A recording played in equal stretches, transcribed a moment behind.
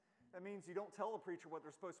That means you don't tell the preacher what they're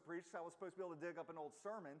supposed to preach. So I was supposed to be able to dig up an old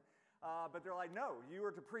sermon. But they're like, no, you are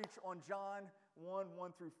to preach on John 1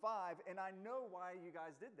 through 5. And I know why you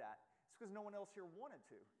guys did that. It's because no one else here wanted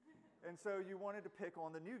to. And so you wanted to pick on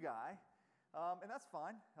the new guy. And that's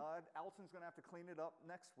fine. Alton's going to have to clean it up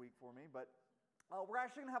next week for me. But we're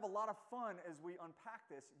actually going to have a lot of fun as we unpack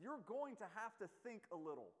this. You're going to have to think a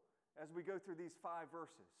little as we go through these 5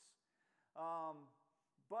 verses.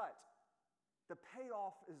 But the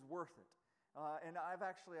payoff is worth it. And I've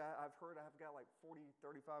heard I've got like 40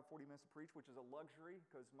 minutes to preach, which is a luxury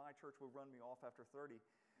because my church will run me off after 30.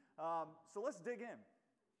 So let's dig in.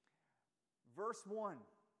 Verse 1.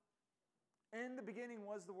 In the beginning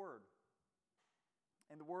was the Word,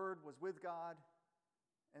 and the Word was with God,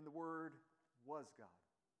 and the Word was God.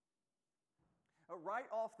 Right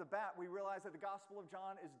off the bat, we realize that the Gospel of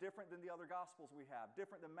John is different than the other Gospels we have,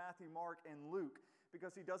 different than Matthew, Mark, and Luke,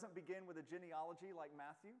 because he doesn't begin with a genealogy like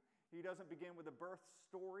Matthew. He doesn't begin with a birth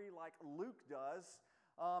story like Luke does.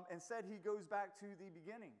 Instead, he goes back to the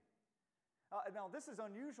beginning. Now, this is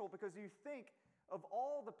unusual because you think of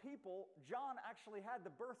all the people, John actually had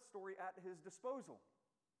the birth story at his disposal.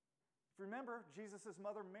 If you remember, Jesus'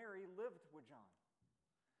 mother Mary lived with John.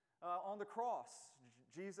 On the cross,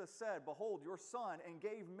 Jesus said, "Behold, your son," and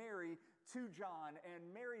gave Mary to John.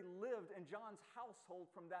 And Mary lived in John's household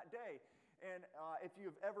from that day. And if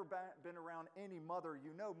you've ever been around any mother,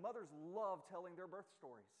 you know mothers love telling their birth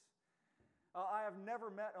stories. I have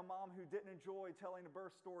never met a mom who didn't enjoy telling the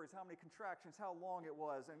birth stories, how many contractions, how long it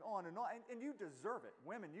was, and on and on. And you deserve it.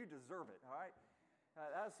 Women, you deserve it, all right?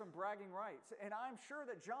 That's some bragging rights. And I'm sure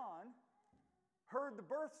that John heard the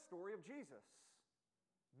birth story of Jesus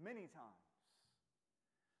many times.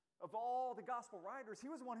 Of all the gospel writers, he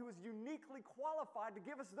was the one who was uniquely qualified to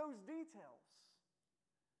give us those details.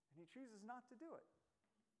 And he chooses not to do it.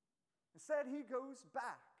 Instead, he goes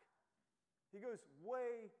back. He goes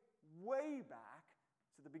way, way back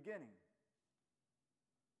to the beginning.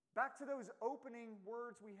 Back to those opening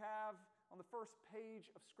words we have on the first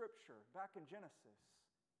page of Scripture, back in Genesis,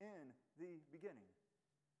 in the beginning.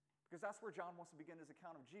 Because that's where John wants to begin his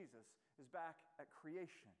account of Jesus, is back at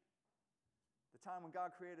creation. The time when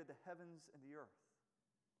God created the heavens and the earth.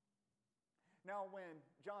 Now, when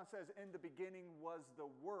John says, in the beginning was the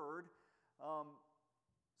Word,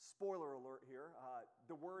 spoiler alert here,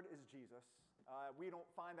 the Word is Jesus. We don't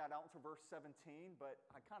find that out until verse 17, but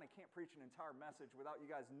I kind of can't preach an entire message without you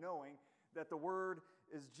guys knowing that the Word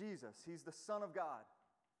is Jesus. He's the Son of God.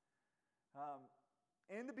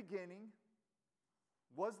 In the beginning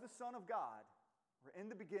was the Son of God, or in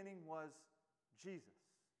the beginning was Jesus.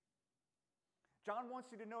 John wants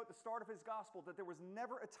you to know at the start of his gospel that there was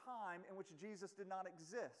never a time in which Jesus did not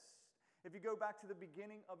exist. If you go back to the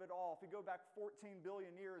beginning of it all, if you go back 14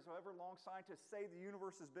 billion years, however long scientists say the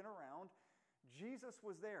universe has been around, Jesus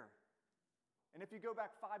was there. And if you go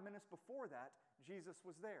back 5 minutes before that, Jesus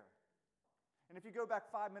was there. And if you go back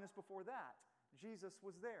 5 minutes before that, Jesus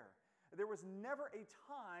was there. There was never a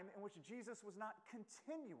time in which Jesus was not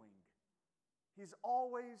continuing. He's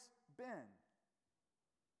always been.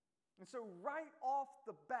 And so right off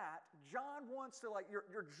the bat, John wants to, like,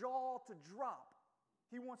 your jaw to drop.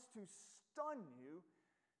 He wants to stun you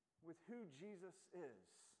with who Jesus is.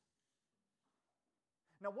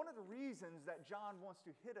 Now, one of the reasons that John wants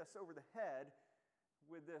to hit us over the head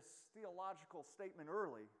with this theological statement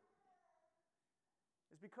early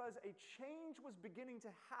is because a change was beginning to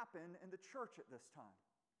happen in the church at this time.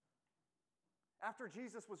 After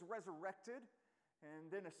Jesus was resurrected and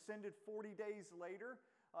then ascended 40 days later,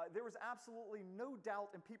 there was absolutely no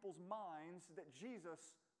doubt in people's minds that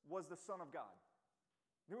Jesus was the Son of God.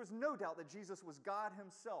 There was no doubt that Jesus was God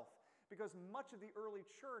himself because much of the early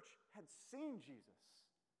church had seen Jesus.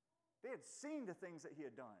 They had seen the things that he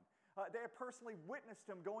had done. They had personally witnessed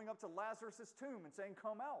him going up to Lazarus' tomb and saying,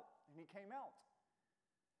 "Come out," and he came out.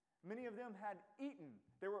 Many of them had eaten.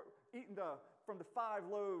 They were eating from the 5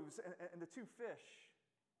 loaves and the 2 fish.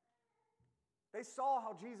 They saw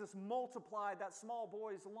how Jesus multiplied that small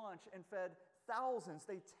boy's lunch and fed thousands.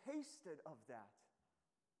 They tasted of that.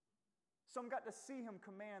 Some got to see him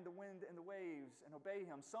command the wind and the waves and obey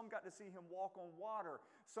him. Some got to see him walk on water.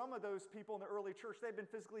 Some of those people in the early church, they'd been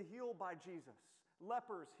physically healed by Jesus.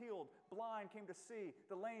 Lepers healed, blind came to see,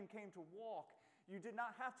 the lame came to walk. You did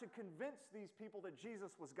not have to convince these people that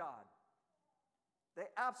Jesus was God. They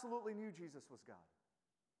absolutely knew Jesus was God.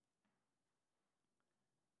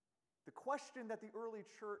 The question that the early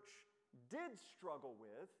church did struggle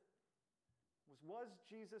with was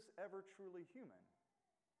Jesus ever truly human?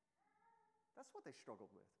 That's what they struggled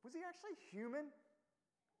with. Was he actually human?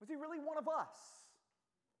 Was he really one of us?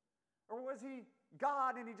 Or was he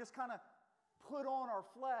God and he just kind of put on our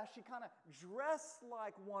flesh. He kind of dressed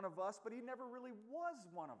like one of us, but he never really was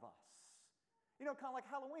one of us. You know, kind of like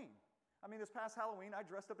Halloween. I mean, this past Halloween, I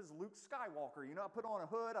dressed up as Luke Skywalker. You know, I put on a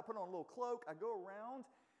hood, I put on a little cloak, I go around.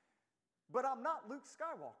 But I'm not Luke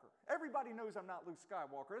Skywalker. Everybody knows I'm not Luke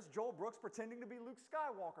Skywalker. It's Joel Brooks pretending to be Luke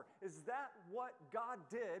Skywalker. Is that what God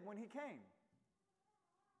did when he came?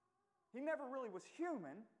 He never really was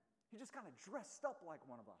human. He just kind of dressed up like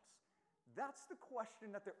one of us. That's the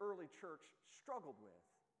question that the early church struggled with.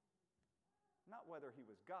 Not whether he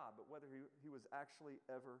was God, but whether he was actually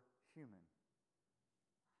ever human.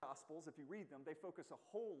 Gospels, if you read them, they focus a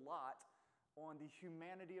whole lot on the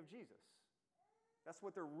humanity of Jesus. That's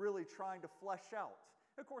what they're really trying to flesh out.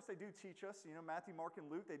 Of course, they do teach us, Matthew, Mark, and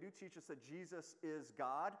Luke, they do teach us that Jesus is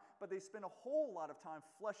God, but they spend a whole lot of time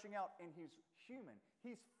fleshing out, and he's human.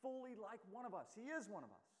 He's fully like one of us. He is one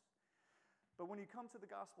of us. But when you come to the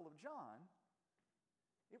Gospel of John,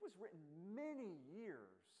 it was written many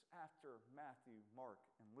years after Matthew, Mark,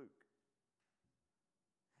 and Luke.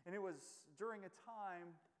 And it was during a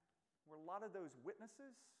time where a lot of those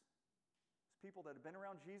witnesses, people that have been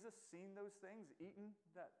around Jesus, seen those things, eaten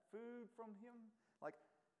that food from him, like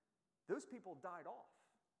those people died off.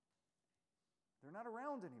 They're not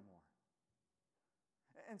around anymore.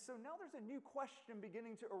 And so now there's a new question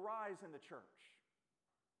beginning to arise in the church.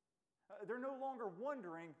 They're no longer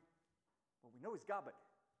wondering, well, we know he's God, but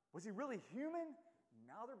was he really human?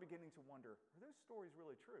 Now they're beginning to wonder, are those stories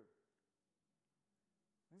really true?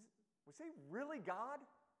 Was he really God?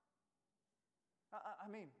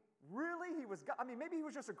 I mean, really, he was God. I mean, maybe he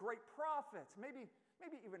was just a great prophet, maybe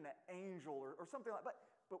even an angel or something like that.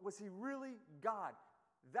 But was he really God?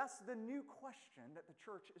 That's the new question that the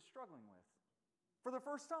church is struggling with for the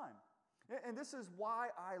first time. And this is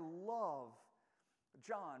why I love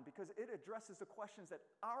John, because it addresses the questions that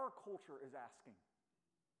our culture is asking.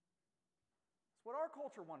 It's what our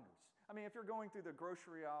culture wonders. I mean, if you're going through the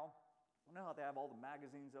grocery aisle, you know how they have all the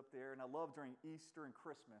magazines up there, and I love during Easter and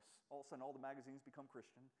Christmas, all of a sudden all the magazines become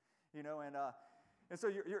Christian, and so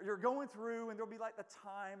you're going through, and there'll be like the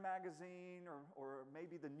Time magazine or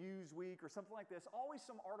maybe the Newsweek or something like this, always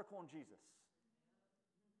some article on Jesus.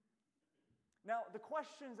 Now, the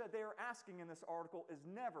questions that they are asking in this article is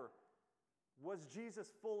never, was Jesus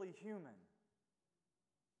fully human?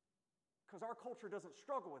 Because our culture doesn't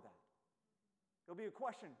struggle with that. There'll be a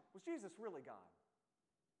question, was Jesus really God?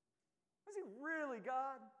 Was he really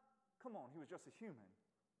God? Come on, he was just a human.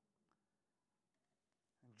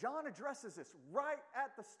 And John addresses this right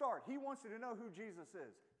at the start. He wants you to know who Jesus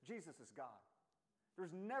is. Jesus is God.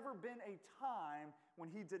 There's never been a time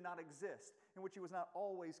when he did not exist, in which he was not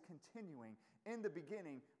always continuing. In the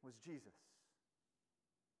beginning was Jesus.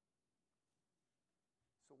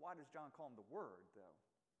 So why does John call him the Word, though?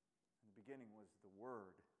 In the beginning was the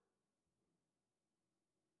Word.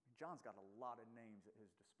 John's got a lot of names at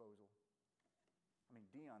his disposal. I mean,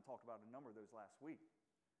 Dion talked about a number of those last week.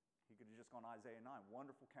 He could have just gone Isaiah 9.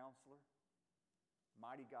 Wonderful Counselor,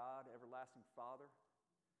 Mighty God, Everlasting Father,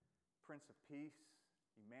 Prince of Peace,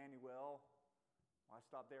 Emmanuel. Why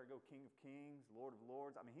stop there? Go King of Kings, Lord of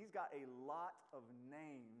Lords. I mean, he's got a lot of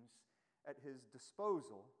names at his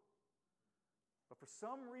disposal. But for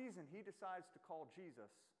some reason, he decides to call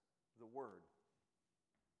Jesus the Word.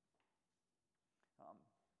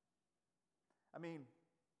 I mean,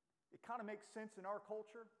 it kind of makes sense in our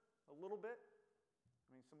culture a little bit.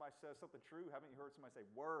 I mean, somebody says something true. Haven't you heard somebody say,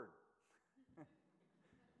 Word?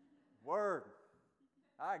 Word.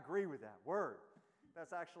 I agree with that. Word.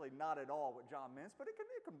 That's actually not at all what John means, but it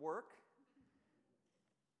can work.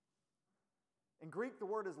 In Greek, the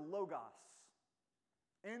word is logos.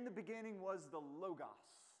 In the beginning was the logos.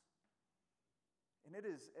 And it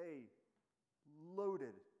is a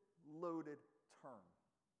loaded term.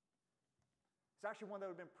 It's actually one that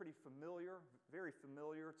would have been pretty familiar, very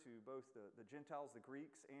familiar to both the Gentiles, the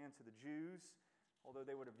Greeks, and to the Jews, although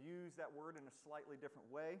they would have used that word in a slightly different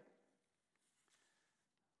way.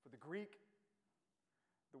 For the Greek,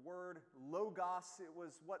 the word logos, it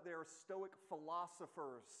was what their Stoic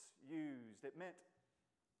philosophers used. It meant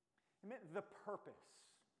the purpose,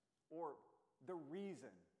 or the reason,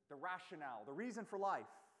 the rationale, the reason for life.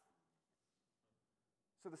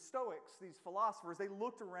 So the Stoics, these philosophers, they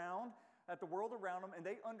looked around at the world around them, and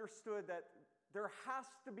they understood that there has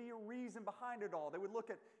to be a reason behind it all. They would look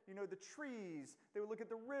at, the trees, they would look at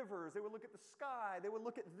the rivers, they would look at the sky, they would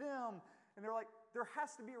look at them, and they're like, there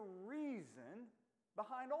has to be a reason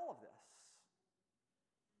behind all of this.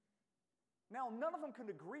 Now, none of them could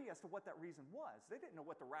agree as to what that reason was. They didn't know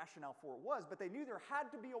what the rationale for it was, but they knew there had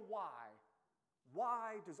to be a why.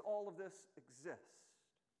 Why does all of this exist?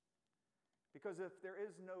 Because if there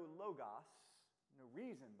is no logos, no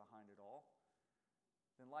reason behind it all,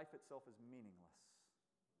 then life itself is meaningless.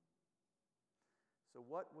 So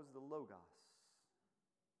what was the logos?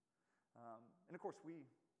 And of course, we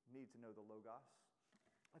need to know the logos.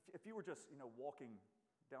 If you were just, walking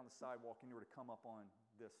down the sidewalk and you were to come up on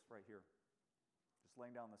this right here, just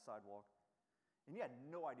laying down the sidewalk, and you had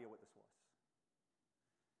no idea what this was.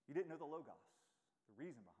 You didn't know the logos, the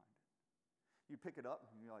reason behind it. You pick it up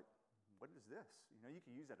and you're like, what is this? You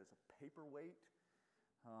could use that as a paperweight.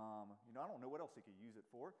 I don't know what else you could use it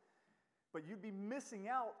for. But you'd be missing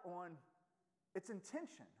out on its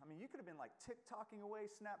intention. I mean, you could have been like TikToking away,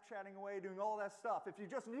 Snapchatting away, doing all that stuff if you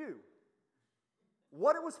just knew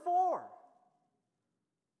what it was for.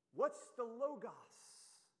 What's the logos?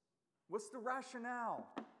 What's the rationale?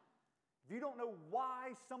 If you don't know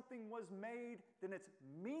why something was made, then it's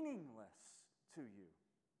meaningless to you.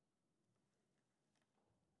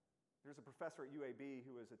 There's a professor at UAB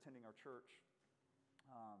who was attending our church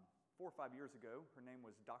 4 or 5 years ago. Her name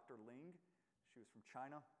was Dr. Ling. She was from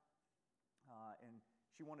China. And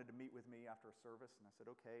she wanted to meet with me after a service, and I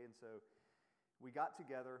said, okay. And so we got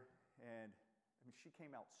together, and she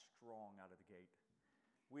came out strong out of the gate.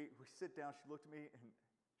 We sit down, she looked at me, and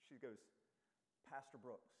she goes, Pastor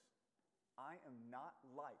Brooks, I am not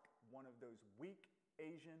like one of those weak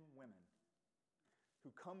Asian women who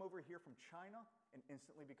come over here from China and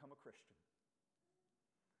instantly become a Christian.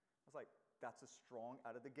 I was like, that's a strong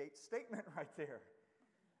out of the gate statement right there.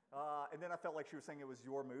 And then I felt like she was saying it was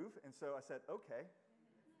your move, and so I said, okay.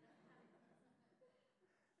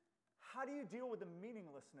 How do you deal with the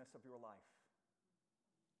meaninglessness of your life?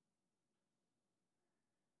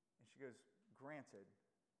 And she goes, granted,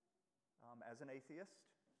 as an atheist,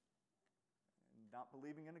 not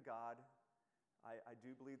believing in a God, I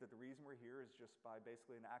do believe that the reason we're here is just by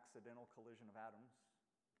basically an accidental collision of atoms.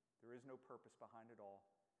 There is no purpose behind it all.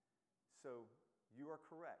 So you are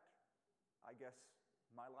correct. I guess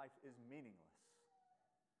my life is meaningless.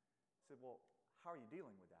 I said, well, how are you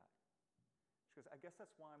dealing with that? She goes, I guess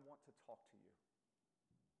that's why I want to talk to you.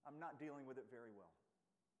 I'm not dealing with it very well.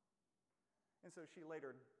 And so she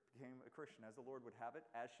later became a Christian, as the Lord would have it.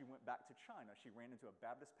 As she went back to China, she ran into a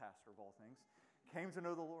Baptist pastor, of all things, came to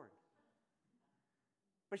know the Lord.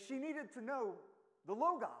 But she needed to know the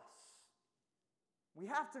logos. We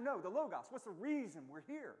have to know the logos. What's the reason we're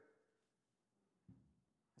here?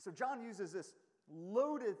 And so John uses this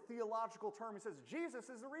loaded theological term. He says, Jesus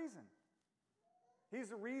is the reason. He's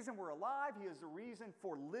the reason we're alive. He is the reason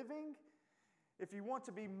for living. If you want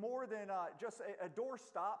to be more than just a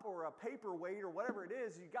doorstop or a paperweight or whatever it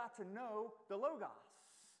is, you got to know the logos.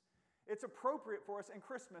 It's appropriate for us in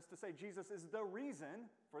Christmas to say Jesus is the reason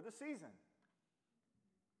for the season.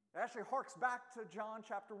 It actually harks back to John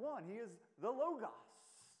chapter 1. He is the logos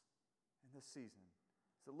in this season.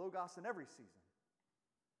 He's the logos in every season.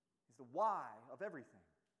 He's the why of everything.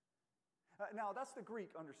 Now, that's the Greek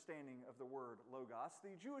understanding of the word logos.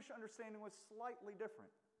 The Jewish understanding was slightly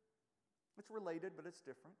different. It's related, but it's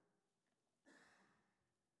different.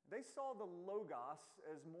 They saw the logos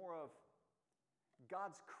as more of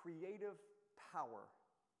God's creative power.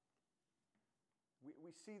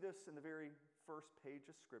 We see this in the very first page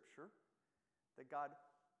of Scripture, that God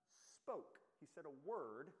spoke. He said a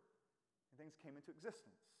word, and things came into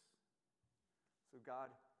existence. So God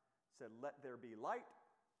said, let there be light.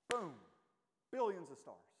 Boom. Billions of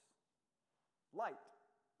stars. Light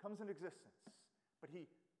comes into existence. But he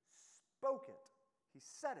spoke it. He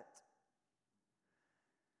said it.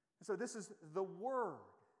 And so this is the Word.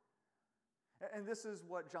 And this is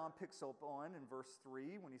what John picks up on in verse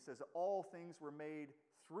 3 when he says that all things were made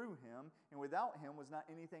through him, and without him was not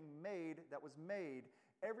anything made that was made.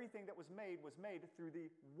 Everything that was made through the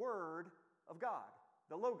Word of God,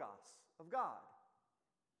 the Logos of God.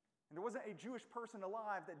 And there wasn't a Jewish person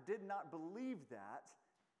alive that did not believe that.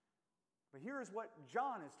 But here is what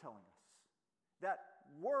John is telling us. That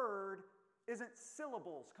word isn't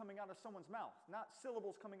syllables coming out of someone's mouth, not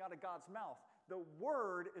syllables coming out of God's mouth. The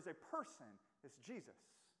word is a person. It's Jesus.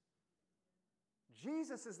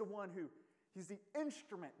 Jesus is the one he's the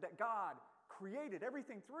instrument that God created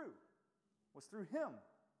everything through. Was through him.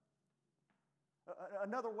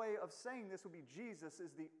 Another way of saying this would be Jesus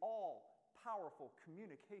is the all-powerful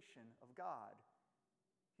communication of God.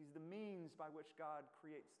 He's the means by which God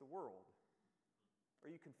creates the world. Are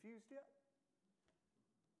you confused yet?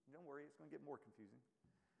 Don't worry, it's going to get more confusing.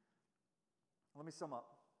 Let me sum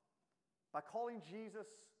up. By calling Jesus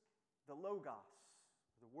the Logos,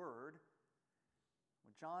 the Word,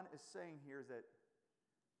 what John is saying here is that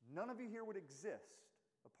none of you here would exist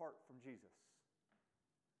apart from Jesus.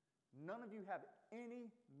 none of you have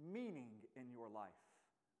any meaning in your life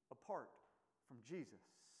apart from Jesus.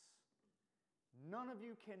 None of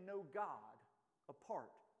you can know God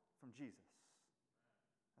apart from Jesus.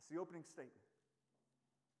 That's the opening statement.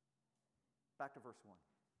 Back to verse 1.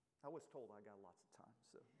 I was told I got lots of time,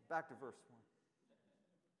 so back to verse 1.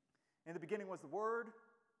 In the beginning was the Word,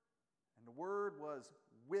 and the Word was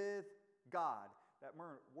with God. That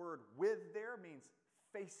word with there means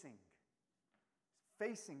facing. He's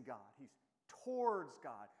facing God. He's towards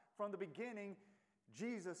God. From the beginning,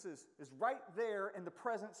 Jesus is right there in the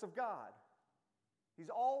presence of God. He's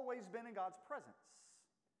always been in God's presence.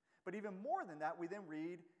 But even more than that, we then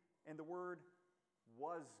read, and the Word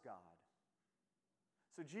was God.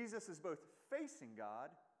 So Jesus is both facing God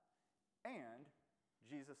and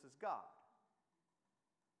Jesus is God.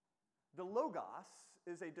 The Logos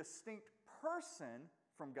is a distinct person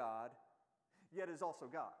from God, yet is also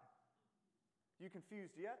God. You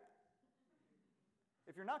confused yet?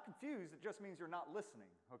 If you're not confused, it just means you're not listening,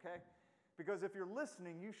 okay? Because if you're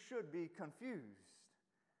listening, you should be confused.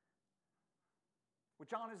 What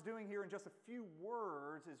John is doing here in just a few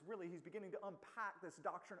words is really, he's beginning to unpack this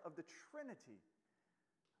doctrine of the Trinity.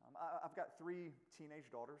 I've got 3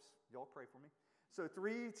 teenage daughters. Y'all pray for me. So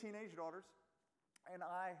 3 teenage daughters, and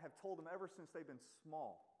I have told them ever since they've been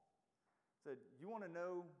small, said, you want to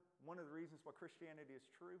know one of the reasons why Christianity is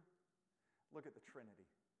true? Look at the Trinity.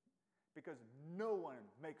 Because no one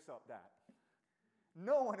makes up that.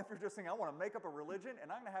 No one, if you're just saying, I want to make up a religion,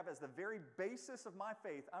 and I'm going to have as the very basis of my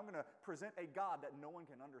faith, I'm going to present a God that no one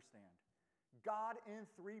can understand. God in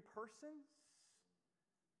 3 persons?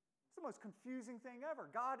 It's the most confusing thing ever.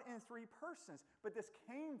 God in 3 persons. But this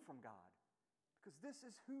came from God, because this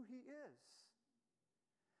is who He is.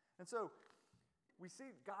 And so, we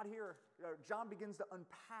see God here, John begins to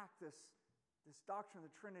unpack this doctrine of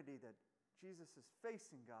the Trinity, that Jesus is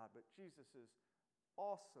facing God, but Jesus is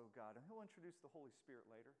also God. And he'll introduce the Holy Spirit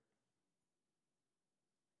later.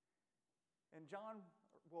 And John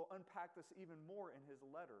will unpack this even more in his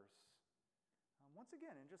letters. Once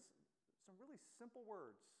again, in just some really simple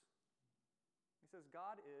words. He says,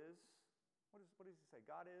 God is, what does he say?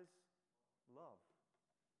 God is love.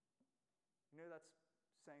 You know, that's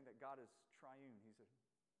saying that God is triune.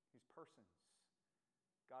 He's persons.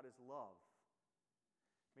 God is love.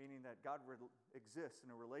 Meaning that God exists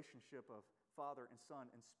in a relationship of Father and Son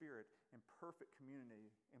and Spirit in perfect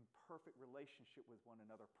community, in perfect relationship with one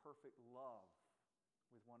another, perfect love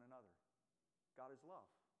with one another. God is love.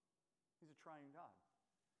 He's a triune God.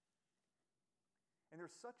 And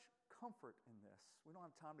there's such comfort in this. We don't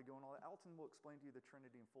have time to go into all that. Alton will explain to you the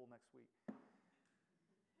Trinity in full next week.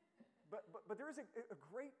 But there is a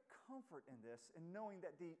great comfort in this, in knowing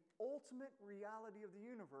that the ultimate reality of the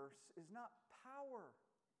universe is not power.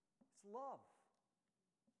 It's love.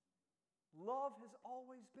 Love has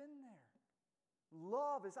always been there.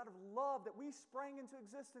 Love is out of love that we sprang into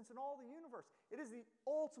existence in all the universe. It is the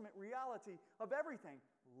ultimate reality of everything.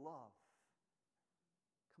 Love.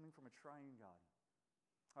 Coming from a triune God.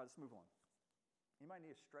 All right, let's move on.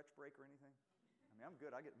 Anybody need a stretch break or anything? I mean, I'm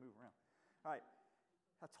good. I get to move around. All right.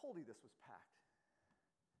 I told you this was packed.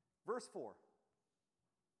 Verse 4.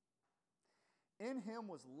 In him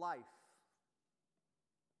was life,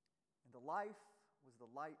 and the life was the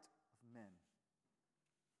light of men.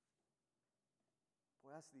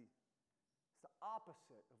 Boy, it's the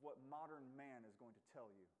opposite of what modern man is going to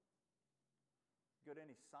tell you. Go to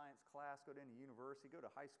any science class, go to any university, go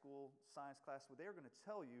to high school science class, where they're going to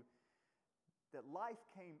tell you that life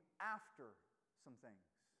came after some things.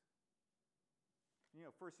 You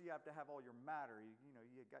know, first you have to have all your matter.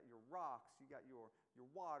 You got your rocks, you got your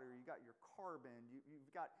water, you got your carbon, you've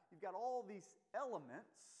got all these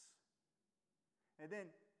elements. And then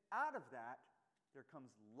out of that, there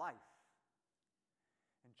comes life.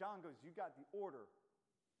 And John goes, you got the order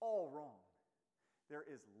all wrong. There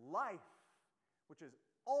is life, which has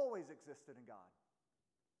always existed in God.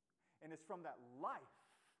 And it's from that life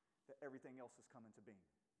that everything else has come into being.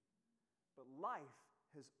 But life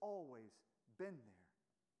has always been there.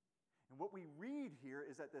 And what we read here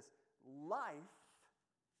is that this life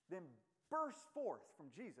then bursts forth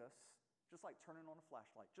from Jesus, just like turning on a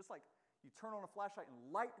flashlight. Just like you turn on a flashlight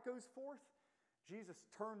and light goes forth, Jesus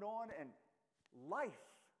turned on and life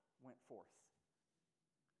went forth.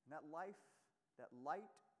 And that life, that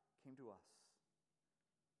light came to us.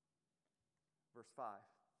 Verse 5.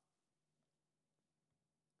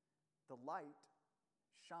 The light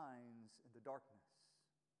shines in the darkness.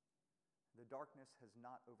 The darkness has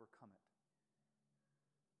not overcome it.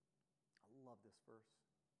 I love this verse.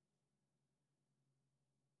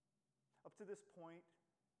 Up to this point,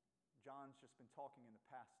 John's just been talking in the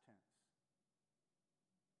past tense.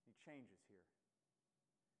 He changes here.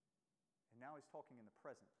 And now he's talking in the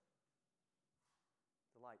present.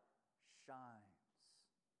 The light shines.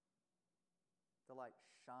 The light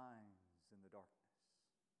shines in the darkness.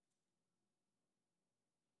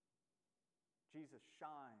 Jesus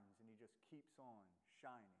shines, and he just keeps on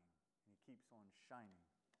shining. And he keeps on shining.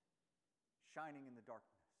 Shining in the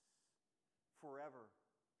darkness. Forever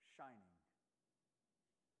shining.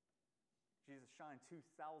 Jesus shined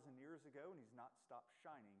 2,000 years ago, and he's not stopped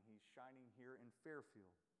shining. He's shining here in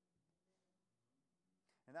Fairfield.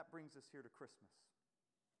 And that brings us here to Christmas.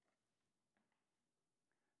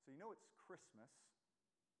 So you know it's Christmas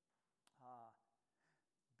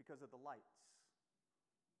because of the lights.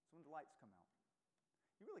 So when the lights come out,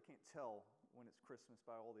 you really can't tell when it's Christmas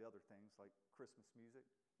by all the other things like Christmas music.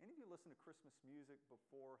 Any of you listen to Christmas music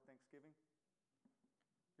before Thanksgiving?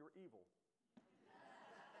 You're evil.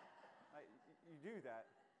 You do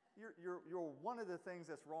that. You're one of the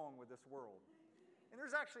things that's wrong with this world. And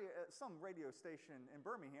there's actually some radio station in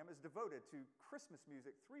Birmingham is devoted to Christmas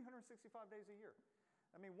music 365 days a year.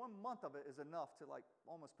 I mean, 1 month of it is enough to like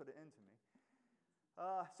almost put it into me.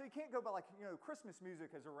 So you can't go by Christmas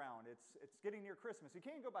music is around. It's getting near Christmas. You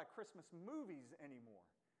can't go by Christmas movies anymore.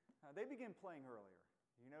 They begin playing earlier.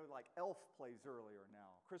 You know, like Elf plays earlier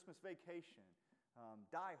now. Christmas Vacation,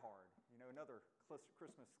 Die Hard, another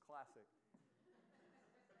Christmas classic.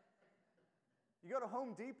 You go to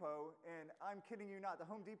Home Depot, and I'm kidding you not, the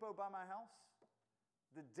Home Depot by my house,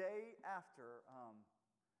 the day after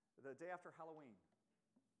Halloween,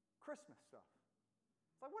 Christmas stuff.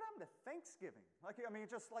 It's like, what happened to Thanksgiving?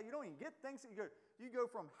 Just like you don't even get Thanksgiving. You go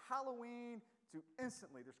from Halloween to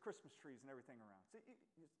instantly there's Christmas trees and everything around.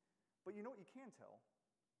 But you know what you can tell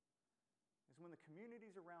is when the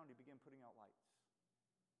communities around you begin putting out lights.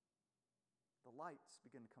 The lights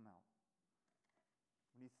begin to come out.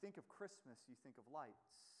 When you think of Christmas, you think of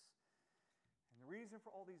lights. And the reason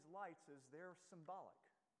for all these lights is they're symbolic.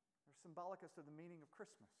 They're symbolic as to the meaning of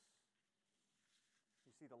Christmas.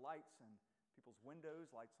 You see the lights in people's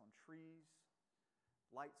windows, lights on trees,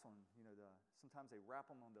 lights on, sometimes they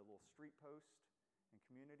wrap them on the little street post in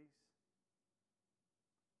communities.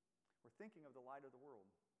 We're thinking of the light of the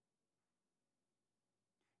world.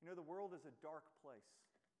 The world is a dark place.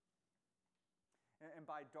 And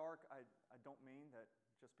by dark, I don't mean that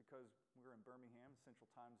just because we're in Birmingham, Central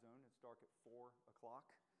Time Zone, it's dark at 4 o'clock.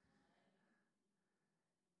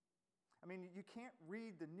 You can't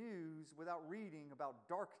read the news without reading about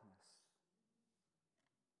darkness.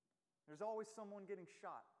 There's always someone getting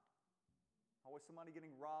shot, always somebody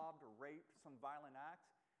getting robbed or raped, some violent act.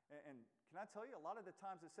 And can I tell you, a lot of the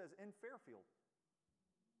times it says in Fairfield.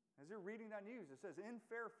 As you're reading that news, it says in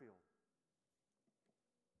Fairfield.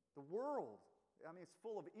 The world, it's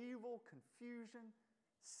full of evil, confusion,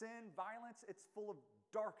 sin, violence. It's full of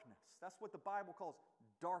darkness. That's what the Bible calls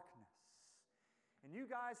darkness. And you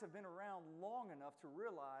guys have been around long enough to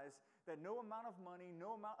realize that no amount of money,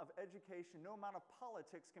 no amount of education, no amount of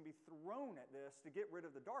politics can be thrown at this to get rid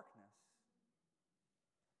of the darkness.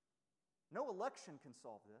 No election can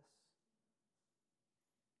solve this.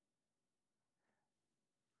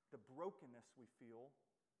 The brokenness we feel,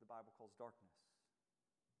 the Bible calls darkness.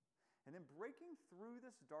 And then breaking through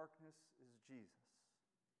this darkness is Jesus.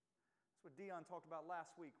 That's what Dion talked about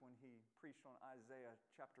last week when he preached on Isaiah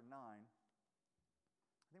chapter 9.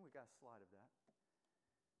 I think we got a slide of that.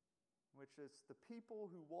 Which is, the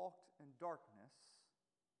people who walked in darkness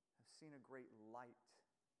have seen a great light.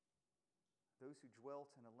 Those who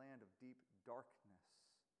dwelt in a land of deep darkness,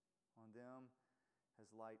 on them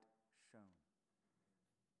has light shone.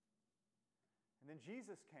 And then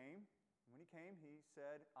Jesus came. And when he came, he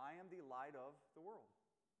said, I am the light of the world.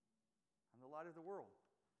 I'm the light of the world.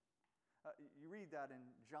 You read that in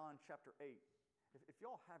John chapter 8. If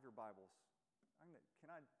y'all have your Bibles,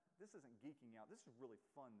 this isn't geeking out. This is really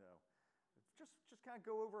fun, though. Just kind of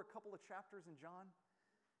go over a couple of chapters in John.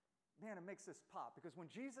 Man, it makes this pop. Because when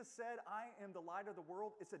Jesus said, I am the light of the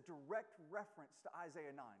world, it's a direct reference to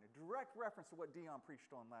Isaiah 9. A direct reference to what Dion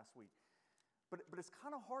preached on last week. But it's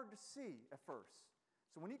kind of hard to see at first.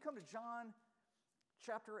 So when you come to John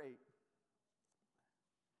chapter 8,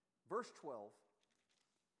 verse 12,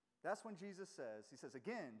 that's when Jesus says, he says,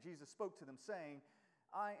 again, Jesus spoke to them saying,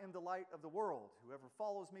 I am the light of the world. Whoever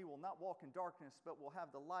follows me will not walk in darkness, but will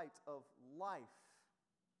have the light of life.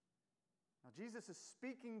 Now, Jesus is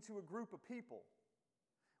speaking to a group of people.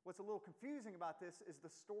 What's a little confusing about this is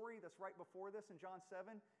the story that's right before this in John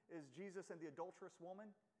 7 is Jesus and the adulterous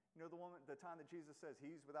woman. The time that Jesus says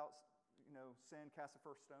he's without, sin, cast the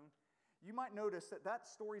first stone. You might notice that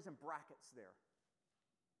story's in brackets there.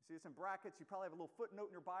 You see it's in brackets. You probably have a little footnote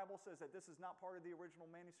in your Bible says that this is not part of the original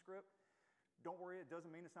manuscript. Don't worry, it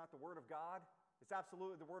doesn't mean it's not the Word of God. It's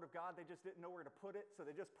absolutely the Word of God. They just didn't know where to put it, so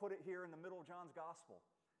they just put it here in the middle of John's Gospel.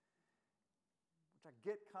 Which I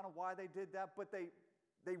get kind of why they did that, but they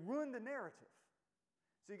ruined the narrative.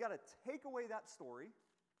 So you got to take away that story,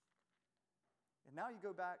 and now you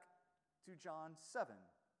go back to John 7.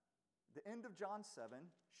 The end of John 7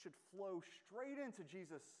 should flow straight into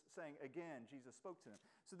Jesus saying, again, Jesus spoke to them.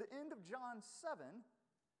 So the end of John 7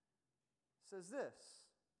 says this.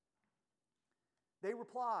 They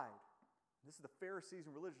replied, this is the Pharisees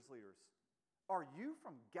and religious leaders, "Are you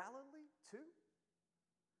from Galilee too?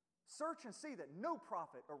 Search and see that no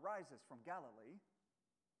prophet arises from Galilee."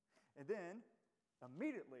 And then,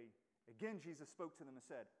 immediately, again Jesus spoke to them and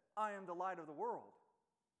said, "I am the light of the world."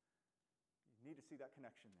 You need to see that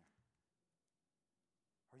connection there.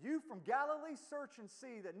 "Are you from Galilee? Search and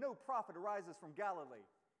see that no prophet arises from Galilee."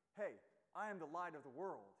 Hey, I am the light of the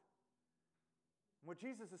world. And what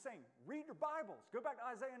Jesus is saying, read your Bibles. Go back to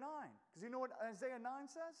Isaiah 9. Because you know what Isaiah 9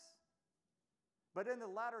 says? "But in the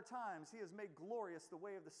latter times he has made glorious the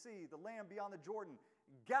way of the sea, the land beyond the Jordan.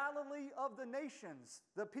 Galilee of the nations,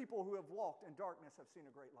 the people who have walked in darkness have seen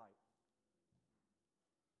a great light."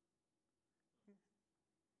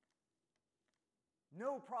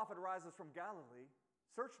 No prophet arises from Galilee.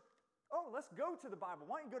 Search. Oh, let's go to the Bible.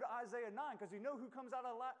 Why don't you go to Isaiah 9? Because you know who comes out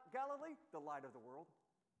of Galilee? The light of the world.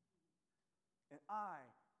 "And I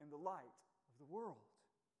am the light of the world."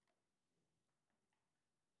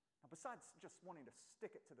 Now, besides just wanting to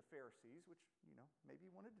stick it to the Pharisees, which, maybe he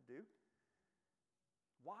wanted to do,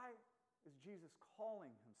 why is Jesus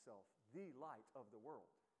calling himself the light of the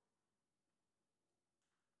world?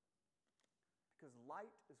 Because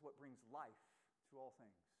light is what brings life to all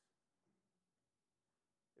things.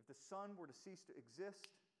 If the sun were to cease to exist,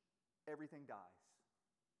 everything dies.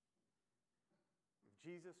 If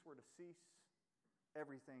Jesus were to cease,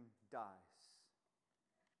 everything dies.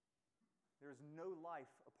 There is no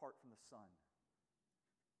life apart from the sun.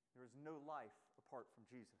 There is no life apart from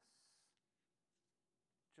Jesus.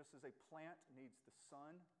 Just as a plant needs the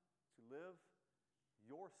sun to live,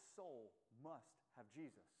 your soul must have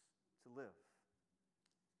Jesus to live.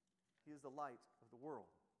 He is the light of the world.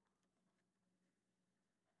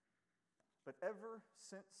 But ever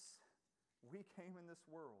since we came in this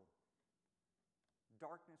world,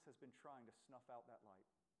 darkness has been trying to snuff out that light.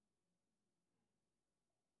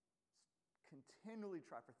 It's continually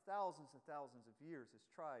tried, for thousands and thousands of years, has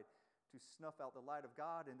tried to snuff out the light of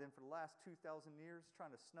God, and then for the last 2,000 years,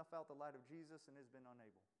 trying to snuff out the light of Jesus, and has been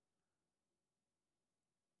unable.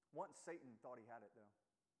 Once Satan thought he had it, though.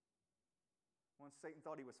 Once Satan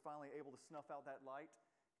thought he was finally able to snuff out that light,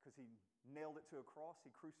 because he nailed it to a cross, he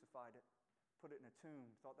crucified it, put it in a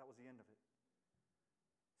tomb, thought that was the end of it.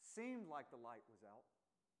 Seemed like the light was out.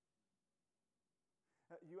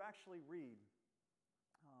 You actually read,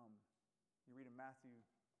 in Matthew,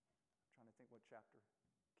 I'm trying to think what chapter,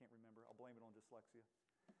 can't remember, I'll blame it on dyslexia.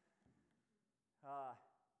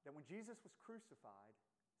 That when Jesus was crucified,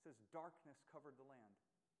 it says darkness covered the land.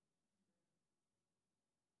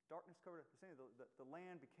 Darkness covered, the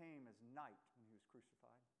land became as night when he was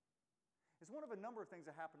crucified. It's one of a number of things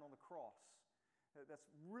that happened on the cross. That's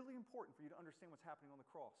really important for you to understand what's happening on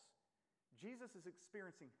the cross. Jesus is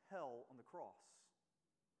experiencing hell on the cross.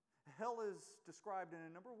 Hell is described in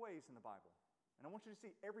a number of ways in the Bible. And I want you to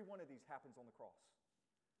see every one of these happens on the cross.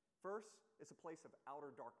 First, it's a place of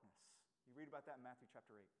outer darkness. You read about that in Matthew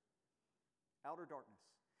chapter 8. Outer darkness.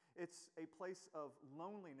 It's a place of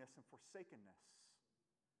loneliness and forsakenness.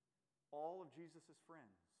 All of Jesus'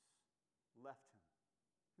 friends left him.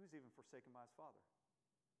 He was even forsaken by his Father.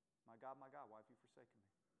 My God, why have you forsaken me?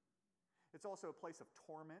 It's also a place of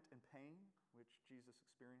torment and pain, which Jesus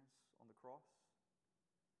experienced on the cross.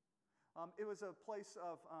 It was a place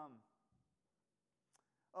of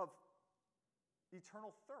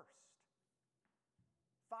eternal thirst,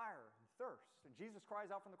 fire and thirst. And Jesus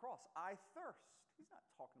cries out from the cross, "I thirst." He's not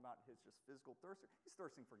talking about his just physical thirst. He's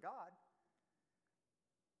thirsting for God.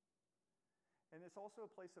 And it's also a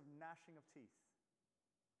place of gnashing of teeth.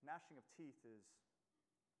 Gnashing of teeth is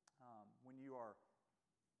when you are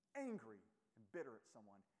angry and bitter at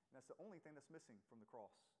someone. And that's the only thing that's missing from the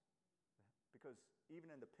cross. Because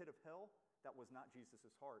even in the pit of hell, that was not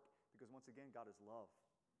Jesus' heart. Because once again, God is love.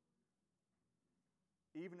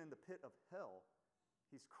 Even in the pit of hell,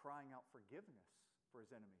 he's crying out forgiveness for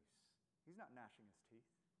his enemies. He's not gnashing his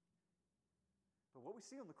teeth. But what we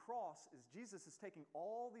see on the cross is Jesus is taking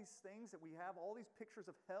all these things that we have, all these pictures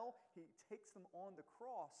of hell, he takes them on the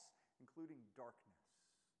cross, including darkness.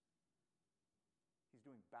 He's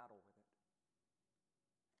doing battle with it.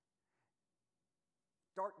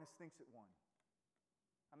 Darkness thinks it won.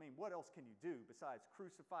 I mean, what else can you do besides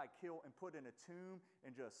crucify, kill, and put in a tomb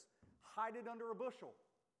and just hide it under a bushel?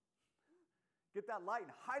 Get that light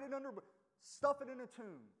and hide it under, stuff it in a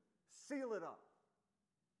tomb, seal it up.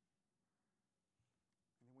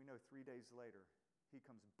 And then we know 3 days later, he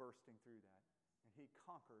comes bursting through that, and he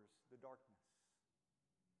conquers the darkness.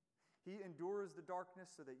 He endures the darkness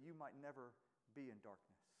so that you might never be in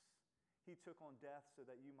darkness. He took on death so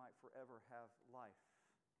that you might forever have life.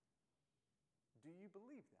 Do you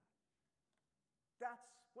believe that? That's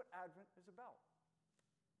what Advent is about.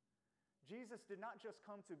 Jesus did not just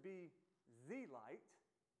come to be the light.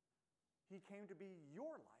 He came to be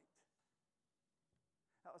your light.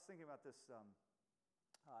 I was thinking about this.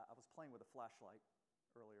 I was playing with a flashlight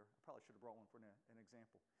earlier. I probably should have brought one for an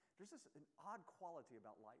example. There's an odd quality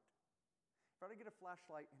about light. If I were to get a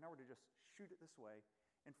flashlight and I were to just shoot it this way,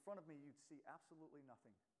 in front of me you'd see absolutely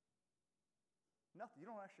nothing. Nothing. You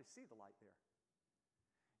don't actually see the light there.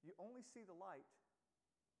 You only see the light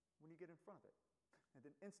when you get in front of it. And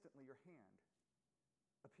then instantly your hand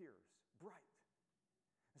appears bright.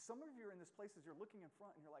 And some of you are in this place as you're looking in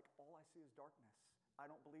front and you're like, all I see is darkness. I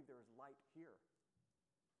don't believe there is light here.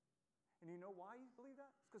 And you know why you believe that?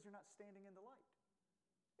 It's because you're not standing in the light.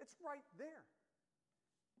 It's right there.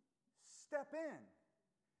 Step in.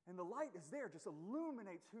 And the light is there, just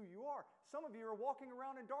illuminates who you are. Some of you are walking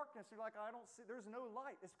around in darkness. And you're like, I don't see, there's no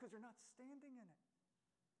light. It's because you're not standing in it.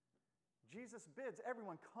 Jesus bids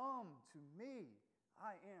everyone, come to me.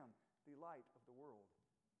 I am the light of the world.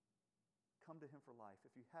 Come to him for life.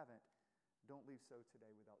 If you haven't, don't leave so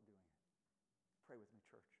today without doing it. Pray with me,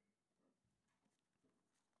 church.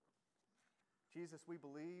 Jesus, we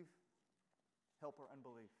believe. Help our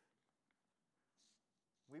unbelief.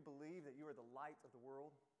 We believe that you are the light of the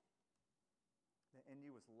world, that in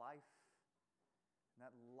you is life, and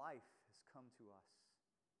that life has come to us.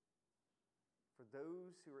 For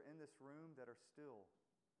those who are in this room that are still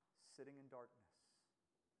sitting in darkness,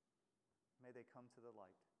 may they come to the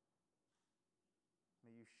light.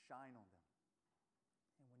 May you shine on them.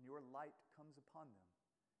 And when your light comes upon them,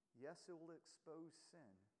 yes, it will expose sin,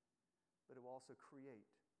 but it will also create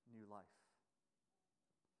new life.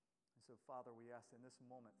 And so, Father, we ask in this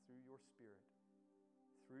moment, through your Spirit,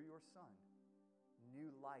 through your Son, new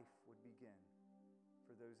life would begin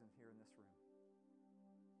for those in here in this room.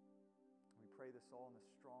 We pray this all in the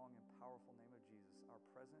strong and powerful name of Jesus, our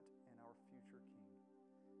present and our future King.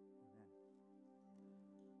 Amen.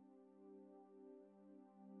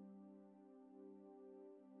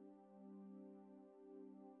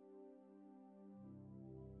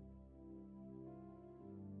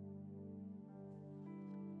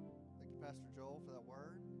 Thank you, Pastor Joel, for that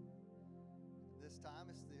word. This time,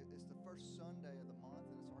 it's the first Sunday of the month,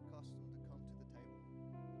 and it's our custom to come to the table.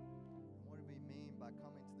 And what do we mean by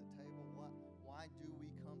coming to the table? Why do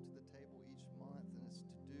we come to the table each month? And it's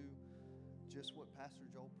to do just what Pastor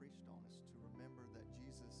Joel preached on. It's to remember that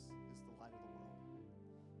Jesus is the light of the world.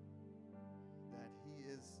 That he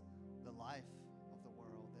is the life of the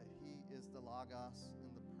world. That he is the Logos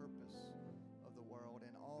and the purpose of the world.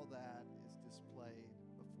 And all that is displayed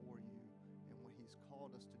before you and what he's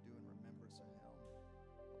called us to do in remembrance of him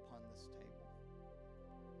upon this table.